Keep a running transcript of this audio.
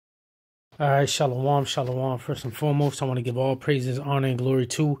All right, shalom, shalom. First and foremost, I want to give all praises, honor, and glory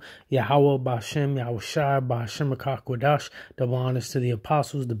to Yahweh, Bashem, Yahushai, Bashem, Kodash. Double honors to the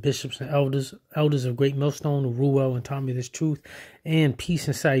apostles, the bishops, and elders of Great Millstone, who rule well and taught me this truth. And peace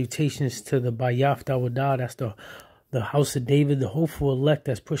and salutations to the Bayaf Dawadah, that's the house of David, the hopeful elect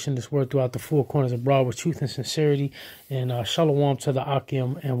that's pushing this word throughout the four corners abroad with truth and sincerity. And shalom to the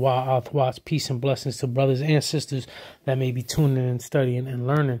Akim and Wa'athwats. Peace and blessings to brothers and sisters that may be tuning and studying and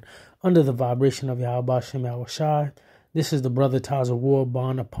learning under the vibration of Yahweh Shem Yahushai. This is the brother Taza War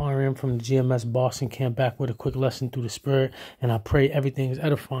Bond Aparian from the GMS Boston camp, back with a quick lesson through the spirit. And I pray everything is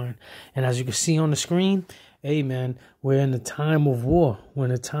edifying. And as you can see on the screen, amen, we're in the time of war. We're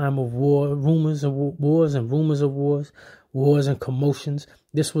in the time of war, rumors of wars and rumors of wars, wars and commotions.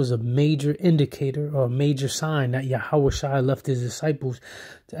 This was a major indicator or a major sign that Yahushua left his disciples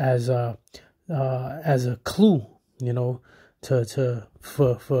as a clue, you know,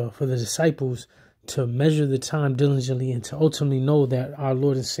 for the disciples to measure the time diligently and to ultimately know that our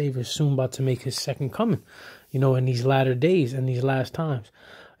Lord and Savior is soon about to make his second coming, you know, in these latter days and these last times.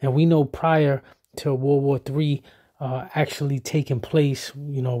 And we know prior to World War III actually taking place,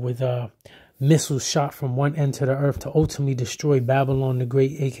 you know, with missiles shot from one end to the earth to ultimately destroy Babylon the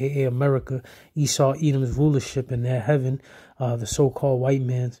Great, a.k.a. America, Esau, Edom's rulership in their heaven, the so-called white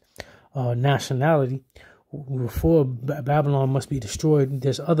man's nationality. Before Babylon must be destroyed,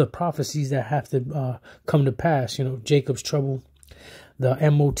 there's other prophecies that have to come to pass. You know, Jacob's trouble, the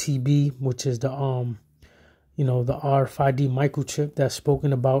MOTB, which is the you know, the RFID microchip that's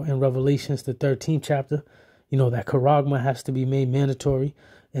spoken about in Revelations, the 13th chapter. You know, that charagma has to be made mandatory,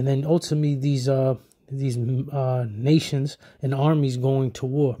 and then ultimately these nations and armies going to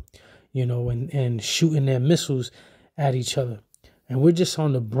war, you know, and shooting their missiles at each other. And we're just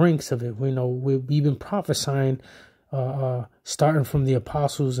on the brinks of it. We know we've been prophesying, starting from the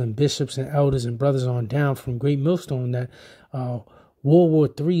apostles and bishops and elders and brothers on down from Great Millstone, that World War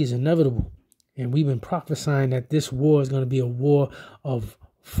III is inevitable. And we've been prophesying that this war is going to be a war of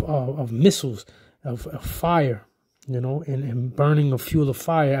missiles, of fire, you know, and burning of fuel of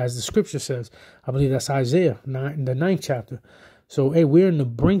fire, as the scripture says. I believe that's Isaiah 9, the 9th chapter. So, hey, we're in the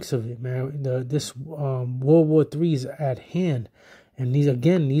brinks of it, man. This World War III is at hand. And these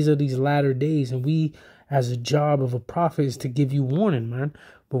are these latter days. And we, as a job of a prophet, is to give you warning, man.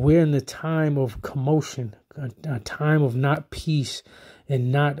 But we're in the time of commotion, a time of not peace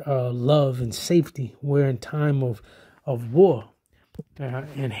and not love and safety. We're in time of war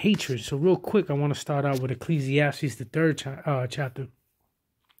and hatred. So real quick, I want to start out with Ecclesiastes, the 3rd chapter.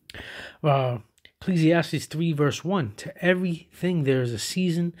 Ecclesiastes 3 verse 1. To everything there is a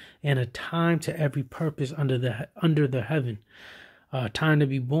season and a time to every purpose under the heaven. A time to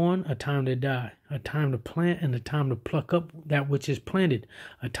be born, a time to die, a time to plant and a time to pluck up that which is planted,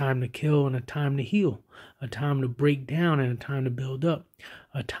 a time to kill and a time to heal, a time to break down and a time to build up,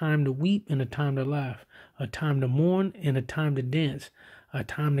 a time to weep and a time to laugh, a time to mourn and a time to dance, a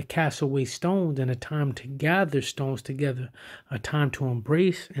time to cast away stones and a time to gather stones together, a time to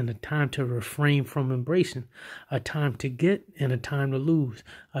embrace and a time to refrain from embracing, a time to get and a time to lose,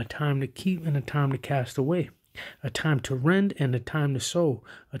 a time to keep and a time to cast away, a time to rend and a time to sow,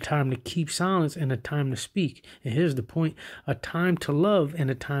 a time to keep silence and a time to speak. And here's the point: a time to love and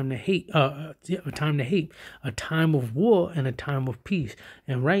a time to hate, a time of war and a time of peace.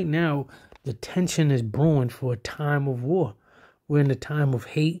 And right now, the tension is brewing for a time of war. We're in the time of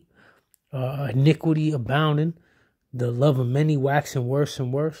hate, iniquity abounding, the love of many waxing worse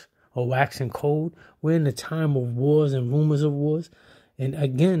and worse, or waxing cold. We're in the time of wars and rumors of wars. And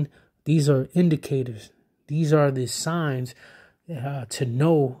again, these are indicators. These are the signs to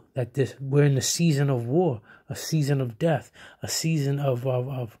know that we're in the season of war, a season of death, a season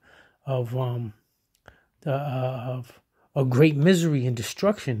of great misery and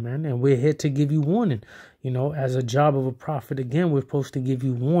destruction, man. And we're here to give you warning. You know, as a job of a prophet, again, we're supposed to give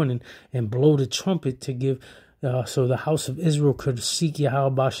you warning and blow the trumpet to give, so the house of Israel could seek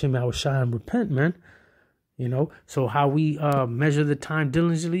Yahweh Bashem Yahushai and repent, man. You know, so how we measure the time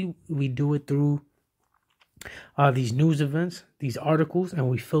diligently, we do it through these news events, these articles, and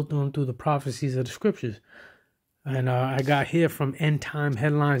we filter them through the prophecies of the scriptures. And I got here from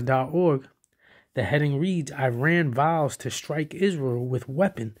endtimeheadlines.org. The heading reads, Iran vows to strike Israel with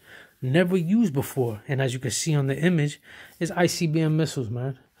weapon never used before. And as you can see on the image, it's ICBM missiles,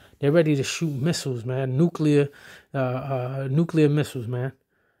 man. They're ready to shoot missiles, man. Nuclear missiles, man.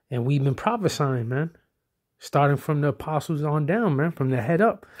 And we've been prophesying, man, starting from the apostles on down, man, from the head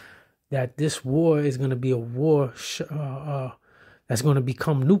up, that this war is going to be a war that's going to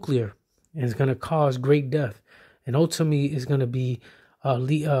become nuclear and it's going to cause great death. And ultimately, it's going to be a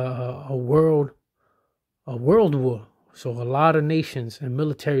world war. So a lot of nations and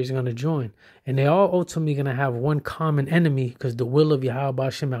militaries are going to join, and they all ultimately going to have one common enemy, because the will of Yahweh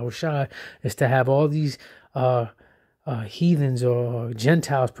Hashem Yahushai is to have all these heathens or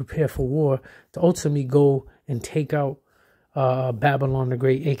Gentiles prepare for war to ultimately go and take out Babylon the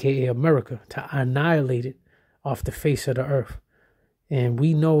Great, aka America, to annihilate it off the face of the earth. And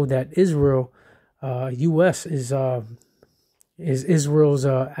we know that Israel, U.S. is Israel's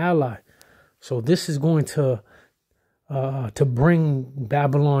ally. So this is going to bring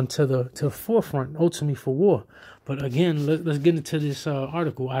Babylon to the forefront, ultimately for war. But again, let's get into this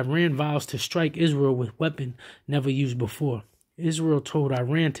article. Iran vows to strike Israel with weapon never used before. Israel told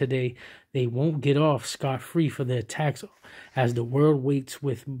Iran today they won't get off scot-free for the attacks, as the world waits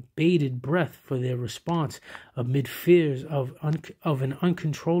with bated breath for their response amid fears of an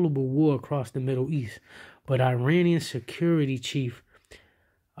uncontrollable war across the Middle East. But Iranian security chief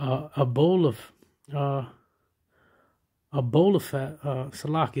Abolafaz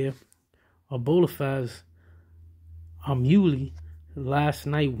Amuli last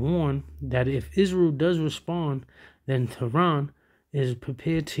night warned that if Israel does respond, then Tehran is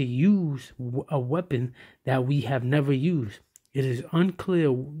prepared to use a weapon that we have never used. It is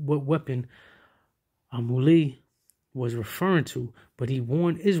unclear what weapon Amuli was referring to, but he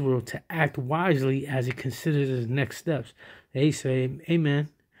warned Israel to act wisely as it considers its next steps. They say, hey man,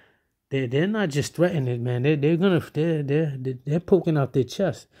 they're not just threatening it, man. They're poking out their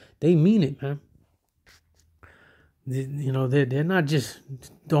chest. They mean it, man. They're not just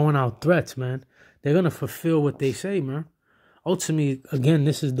throwing out threats, man. They're gonna fulfill what they say, man. Ultimately, again,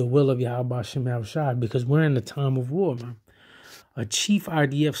 this is the will of Yahweh Hashem Yahushai, because we're in a time of war, man. A chief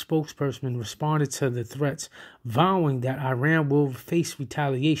IDF spokesperson responded to the threats, vowing that Iran will face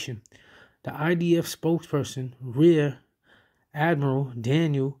retaliation. The IDF spokesperson, Rear Admiral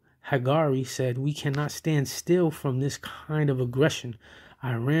Daniel Hagari, said, "We cannot stand still from this kind of aggression.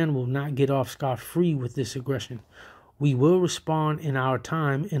 Iran will not get off scot-free with this aggression. We will respond in our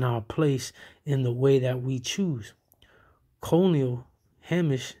time, in our place, in the way that we choose." Colonel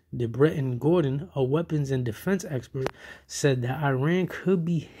Hamish de Breton Gordon, a weapons and defense expert, said that Iran could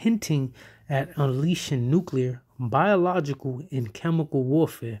be hinting at unleashing nuclear, biological, and chemical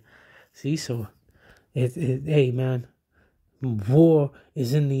warfare. See, so, hey, man, war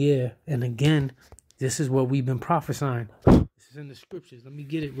is in the air. And again, this is what we've been prophesying. This is in the scriptures. Let me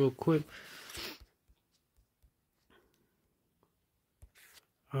get it real quick.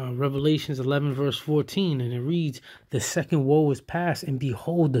 Revelations 11 verse 14, and it reads, "The second woe is past, and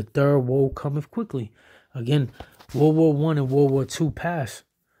behold, the third woe cometh quickly." Again, World War I and World War II passed.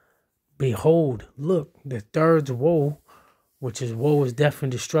 Behold, look, the third woe, which is woe is death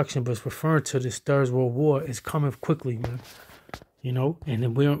and destruction, but it's referring to this third world war, is coming quickly, man. And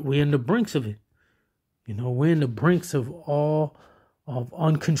then we're in the brinks of it. We're in the brinks of all of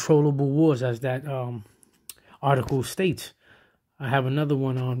uncontrollable wars, as that article states. I have another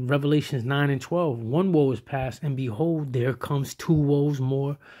one on Revelations 9 and 12. One woe is past, and behold, there comes two woes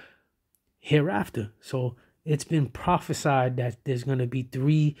more hereafter. So it's been prophesied that there's going to be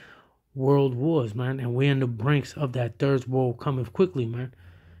 3 world wars, man. And we're in the brinks of that third war coming quickly, man.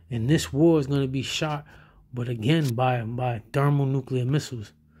 And this war is going to be shot, but again, by thermonuclear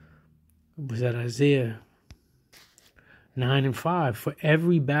missiles. It was that Isaiah 9 and 5. For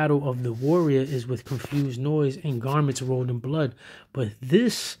every battle of the warrior is with confused noise and garments rolled in blood, but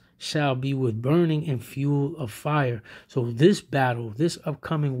this shall be with burning and fuel of fire. So this battle, this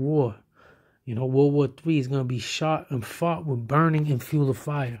upcoming war, World War III is going to be shot and fought with burning and fuel of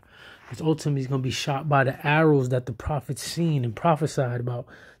fire. It's ultimately going to be shot by the arrows that the prophets seen and prophesied about.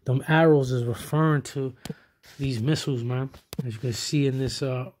 Them arrows is referring to these missiles, man. As you can see in this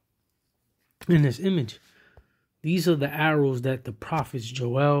image. These are the arrows that the prophets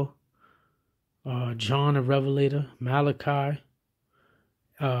Joel, John the Revelator, Malachi,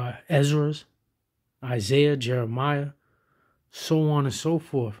 Ezra, Isaiah, Jeremiah, so on and so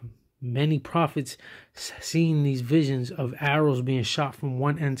forth. Many prophets seen these visions of arrows being shot from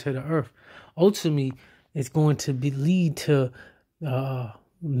one end to the earth. Ultimately, it's going to lead to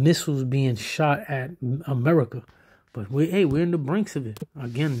missiles being shot at America. But we're in the brinks of it.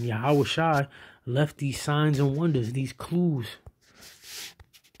 Again, Yahweh Shai left these signs and wonders, these clues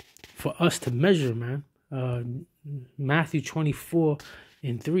for us to measure, man. Matthew 24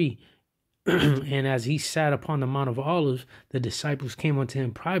 and 3. And as he sat upon the Mount of Olives, the disciples came unto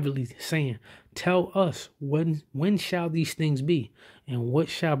him privately, saying, "Tell us, when shall these things be? And what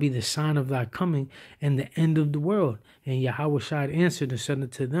shall be the sign of thy coming and the end of the world?" And Yahweh Shai answered and said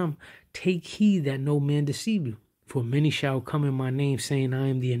unto them, "Take heed that no man deceive you. For many shall come in my name, saying, I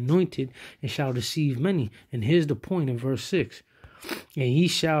am the anointed, and shall deceive many. And here's the point in verse 6. And ye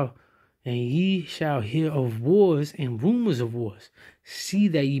shall hear of wars and rumors of wars. See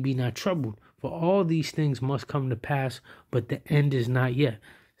that ye be not troubled, for all these things must come to pass, but the end is not yet.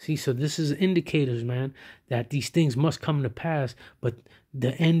 See, so this is indicators, man, that these things must come to pass, but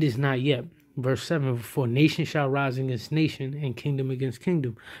the end is not yet. Verse 7, for nation shall rise against nation, and kingdom against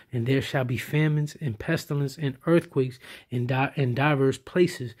kingdom, and there shall be famines and pestilence and earthquakes in diverse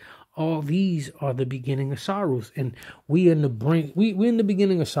places. All these are the beginning of sorrows, and we're in the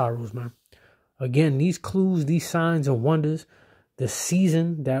beginning of sorrows, man. Again, these clues, these signs and wonders, the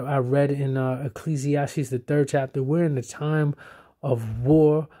season that I read in Ecclesiastes, the 3rd chapter, we're in the time of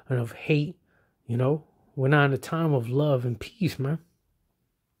war and of hate. You know, we're not in the time of love and peace, man.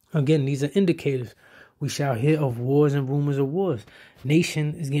 Again, these are indicators. We shall hear of wars and rumors of wars.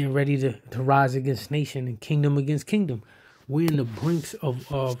 Nation is getting ready to rise against nation, and kingdom against kingdom. We're in the brinks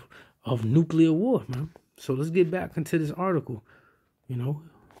of nuclear war, man. So let's get back into this article. You know,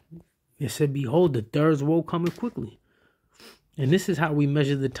 it said, behold, the third woe cometh quickly. And this is how we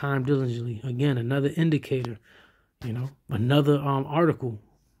measure the time diligently. Again, another indicator, you know, another article.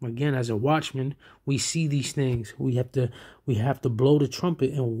 Again, as a watchman, we see these things. We have to blow the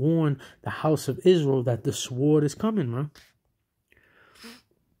trumpet and warn the house of Israel that the sword is coming, man.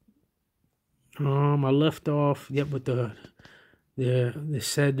 I left off with they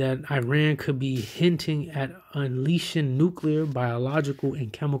said that Iran could be hinting at unleashing nuclear, biological,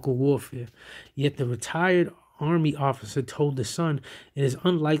 and chemical warfare. Yet the retired Army officer told The Sun it is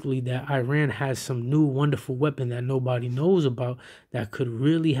unlikely that Iran has some new wonderful weapon that nobody knows about that could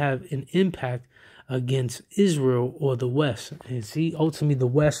really have an impact against Israel or the West. And see, ultimately the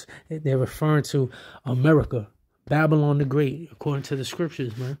West, they're referring to America, Babylon the Great, according to the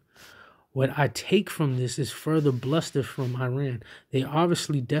scriptures, man. What I take from this is further bluster from Iran. They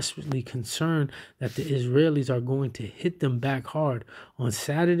obviously desperately concerned that the Israelis are going to hit them back hard. On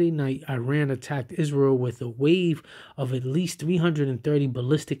Saturday night, Iran attacked Israel with a wave of at least 330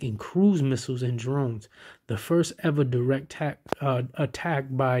 ballistic and cruise missiles and drones. The first ever direct attack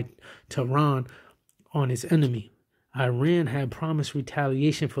by Tehran on its enemy. Iran had promised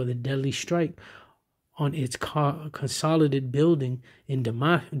retaliation for the deadly strike on its consolidated building in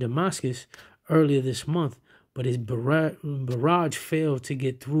Damascus earlier this month, but its barrage failed to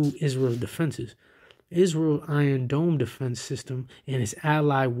get through Israel's defenses. Israel's Iron Dome defense system and its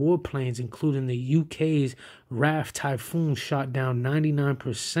allied warplanes, including the UK's RAF Typhoon, shot down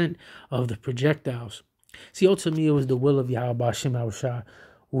 99% of the projectiles. See, ultimately, it was the will of Yahweh Hashem Yahushua.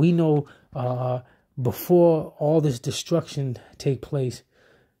 We know before all this destruction take place,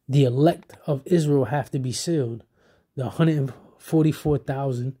 the elect of Israel have to be sealed. The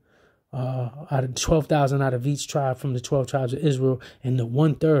 144,000 out of 12,000 out of each tribe from the 12 tribes of Israel, and the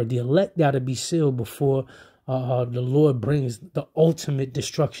 1/3, the elect got to be sealed before the Lord brings the ultimate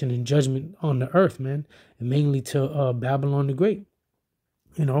destruction and judgment on the earth, man, and mainly to Babylon the Great.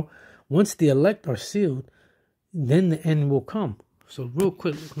 You know, once the elect are sealed, then the end will come. So real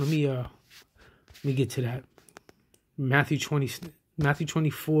quick, let me get to that. Matthew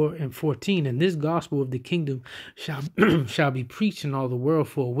 24:14, and this gospel of the kingdom shall be preached in all the world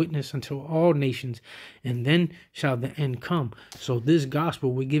for a witness unto all nations, and then shall the end come. So this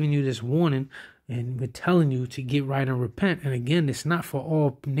gospel, we're giving you this warning, and we're telling you to get right and repent. And again, it's not for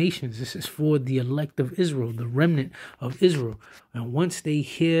all nations. This is for the elect of Israel, the remnant of Israel. And once they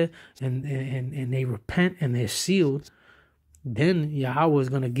hear and they repent and they're sealed, then Yahweh is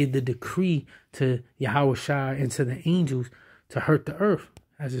going to give the decree to Yahweh Shai and to the angels to hurt the earth,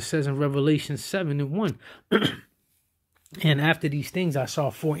 as it says in Revelation 7:1. And after these things, I saw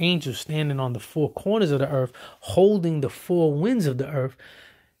 4 angels standing on the 4 corners of the earth, holding the 4 winds of the earth,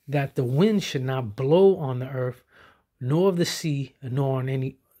 that the wind should not blow on the earth, nor of the sea, nor on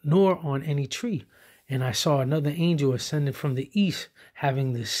any tree. And I saw another angel ascending from the east,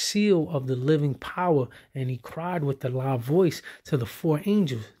 having the seal of the living power, and he cried with a loud voice to the 4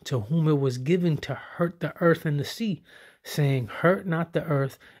 angels, to whom it was given to hurt the earth and the sea, saying, hurt not the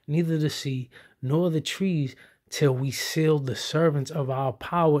earth, neither the sea, nor the trees, till we sealed the servants of our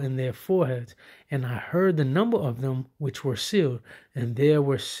power in their foreheads. And I heard the number of them which were sealed, and there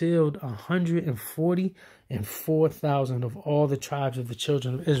were sealed 144,000 of all the tribes of the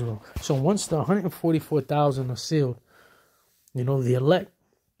children of Israel. So once the 144,000 are sealed, you know, the elect,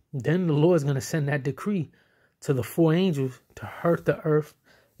 then the Lord's going to send that decree to the 4 angels to hurt the earth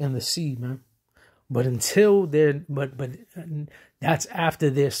and the sea, man. But until they're, but that's after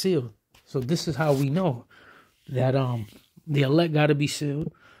they're sealed. So this is how we know that the elect got to be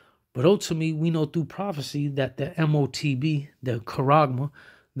sealed. But ultimately, we know through prophecy that the MOTB, the charagma,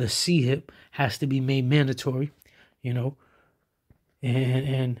 the C-hip, has to be made mandatory,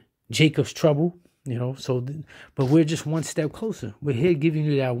 and Jacob's trouble, but we're just one step closer. We're here giving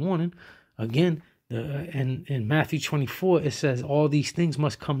you that warning. Again, and in Matthew 24, it says all these things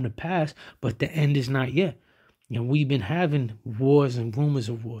must come to pass, but the end is not yet. And we've been having wars and rumors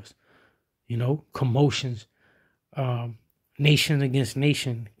of wars, commotions, nation against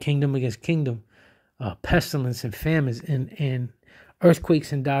nation, kingdom against kingdom, pestilence and famines and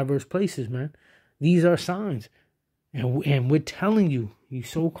earthquakes in diverse places, man. These are signs. And we're telling you, you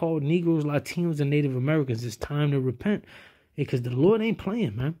so-called Negroes, Latinos, and Native Americans, it's time to repent. Because the Lord ain't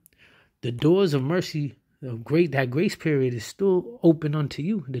playing, man. The doors of mercy, that grace period is still open unto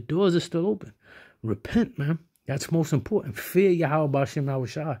you. The doors are still open. Repent, man. That's most important. Fear Yahweh B'Shem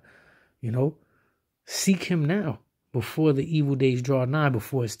Yahushua. Seek him now before the evil days draw nigh,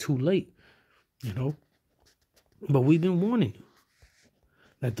 before it's too late. But we've been warning you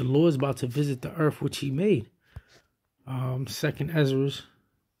that the Lord's about to visit the earth which he made. 2nd Ezra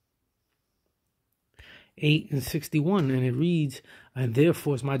 8:61, and it reads, and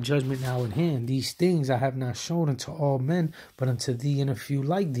therefore is my judgment now in hand. These things I have not shown unto all men, but unto thee and a few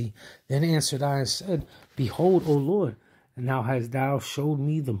like thee. Then answered I and said, behold, O Lord, and now hast thou showed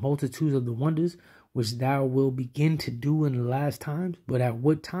me the multitudes of the wonders which thou wilt begin to do in the last times, but at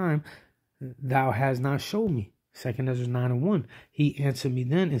what time thou hast not showed me. 2nd Ezra 9:1. He answered me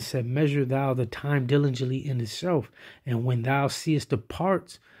then and said, measure thou the time diligently in itself, and when thou seest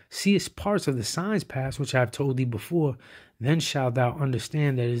parts of the signs past, which I have told thee before, then shalt thou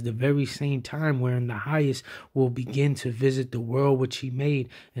understand that it is the very same time wherein the highest will begin to visit the world which he made.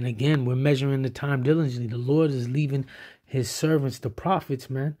 And again, we're measuring the time diligently. The Lord is leaving his servants, the prophets,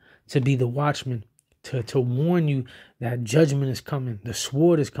 man, to be the watchmen, to warn you that judgment is coming, the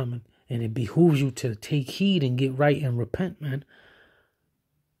sword is coming, and it behooves you to take heed and get right and repent, man.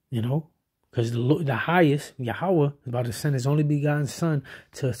 Because the highest, Yahweh, is about to send his only begotten son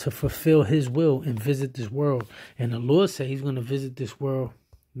to fulfill his will and visit this world. And the Lord said he's going to visit this world.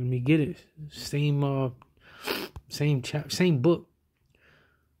 Let me get it. Same book.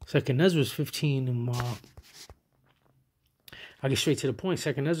 2nd Ezra 15 and I get straight to the point.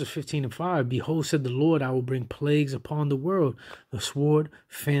 2nd Ezra 15:5. Behold, said the Lord, I will bring plagues upon the world, the sword,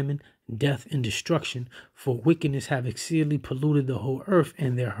 famine, death, and destruction. For wickedness have exceedingly polluted the whole earth,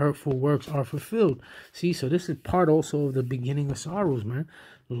 and their hurtful works are fulfilled. See, so this is part also of the beginning of sorrows, man.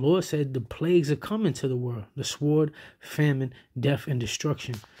 The Lord said the plagues are coming to the world. The sword, famine, death, and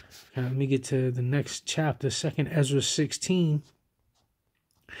destruction. Now, let me get to the next chapter. 2nd Ezra 16.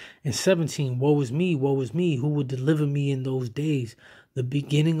 And 17, woe is me, who will deliver me in those days? The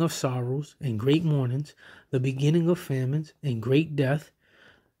beginning of sorrows and great mournings, the beginning of famines and great death,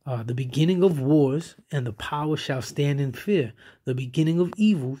 the beginning of wars, and the power shall stand in fear, the beginning of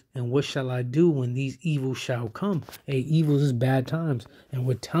evils, and what shall I do when these evils shall come? Evils is bad times, and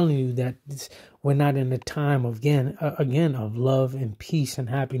we're telling you that we're not in a time of, again, of love and peace and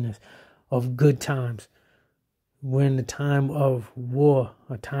happiness, of good times. We're in the time of war,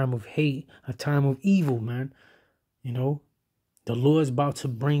 a time of hate, a time of evil, man. The Lord's about to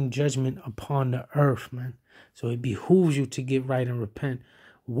bring judgment upon the earth, man. So it behooves you to get right and repent.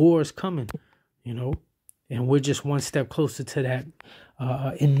 War is coming, and we're just one step closer to that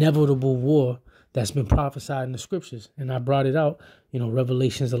inevitable war that's been prophesied in the scriptures. And I brought it out,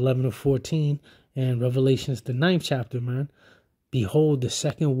 Revelations 11:14 and Revelations the 9th chapter, man. Behold, the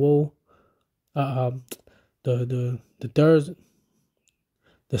second woe, the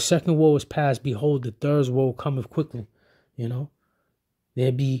second woe is past. Behold, the third woe cometh quickly.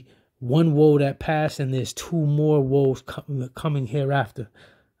 There be one woe that passed, and there's two more woes coming hereafter.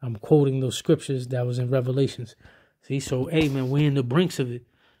 I'm quoting those scriptures that was in Revelations. See, so, hey, man, we're in the brinks of it.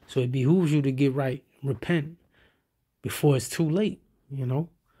 So it behooves you to get right, repent before it's too late,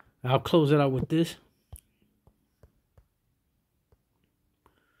 I'll close it out with this.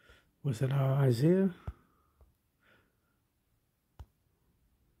 Was it Isaiah?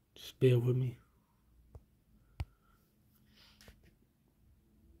 Just bear with me.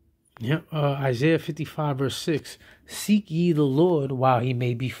 Yep, Isaiah 55:6. Seek ye the Lord while he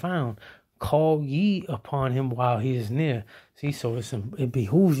may be found. Call ye upon him while he is near. See, so it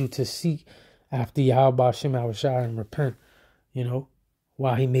behooves you to seek after Yahweh B'Shem Yahushua and repent,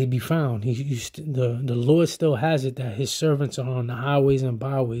 while he may be found. The Lord still has it that his servants are on the highways and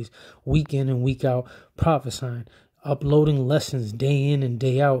byways, week in and week out, prophesying, uploading lessons day in and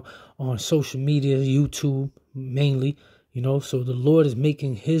day out on social media, YouTube mainly. So the Lord is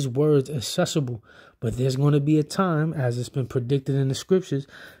making his words accessible. But there's going to be a time, as it's been predicted in the scriptures,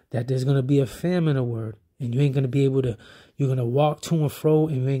 that there's going to be a famine of word, and you ain't going to be able to, you're going to walk to and fro,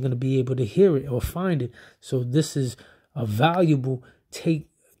 and you ain't going to be able to hear it or find it. So this is a valuable, take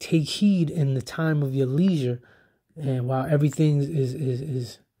heed in the time of your leisure, and while everything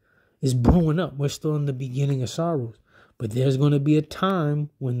is brewing up. We're still in the beginning of sorrows, but there's going to be a time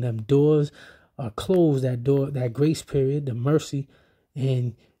when them doors are closed, that grace period, the mercy,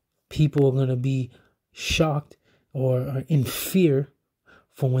 and people are going to be shocked or in fear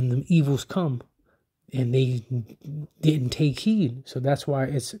for when the evils come, and they didn't take heed. So that's why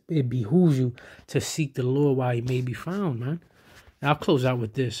it behooves you to seek the Lord while he may be found, man. Now, I'll close out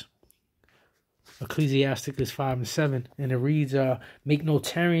with this. Ecclesiasticus 5:7, and it reads, make no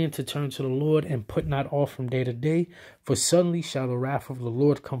tarrying to turn to the Lord, and put not off from day to day, for suddenly shall the wrath of the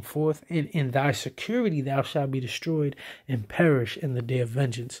Lord come forth, and in thy security thou shalt be destroyed and perish in the day of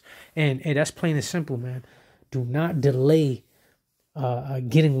vengeance. And that's plain and simple, man. Do not delay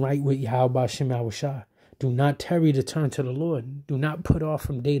getting right with Yahweh Shem Yahushua. Do not tarry to turn to the Lord. Do not put off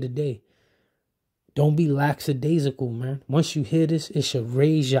from day to day. Don't be lackadaisical, man. Once you hear this, it should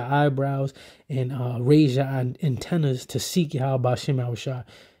raise your eyebrows and raise your antennas to seek Yahweh Shem Yahushua.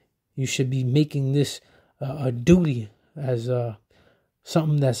 You should be making this a duty as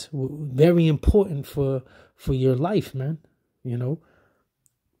something that's very important for your life, man. You know,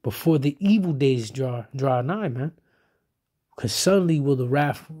 before the evil days draw nigh, man. Because suddenly will the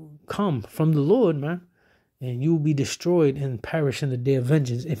wrath come from the Lord, man. And you will be destroyed and perish in the day of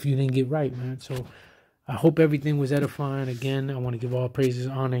vengeance if you didn't get right, man. So I hope everything was edifying. Again, I want to give all praises,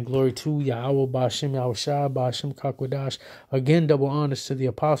 honor, and glory to Yahweh, Ba'ashem Yahushua, Ba'ashem Kakwadash. Again, double honors to the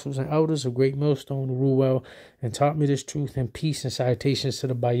apostles and elders of Great Millstone who rule well and taught me this truth, and peace and salutations to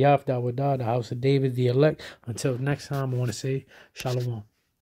the Bayaf Dawadah, the house of David, the elect. Until next time, I want to say Shalom.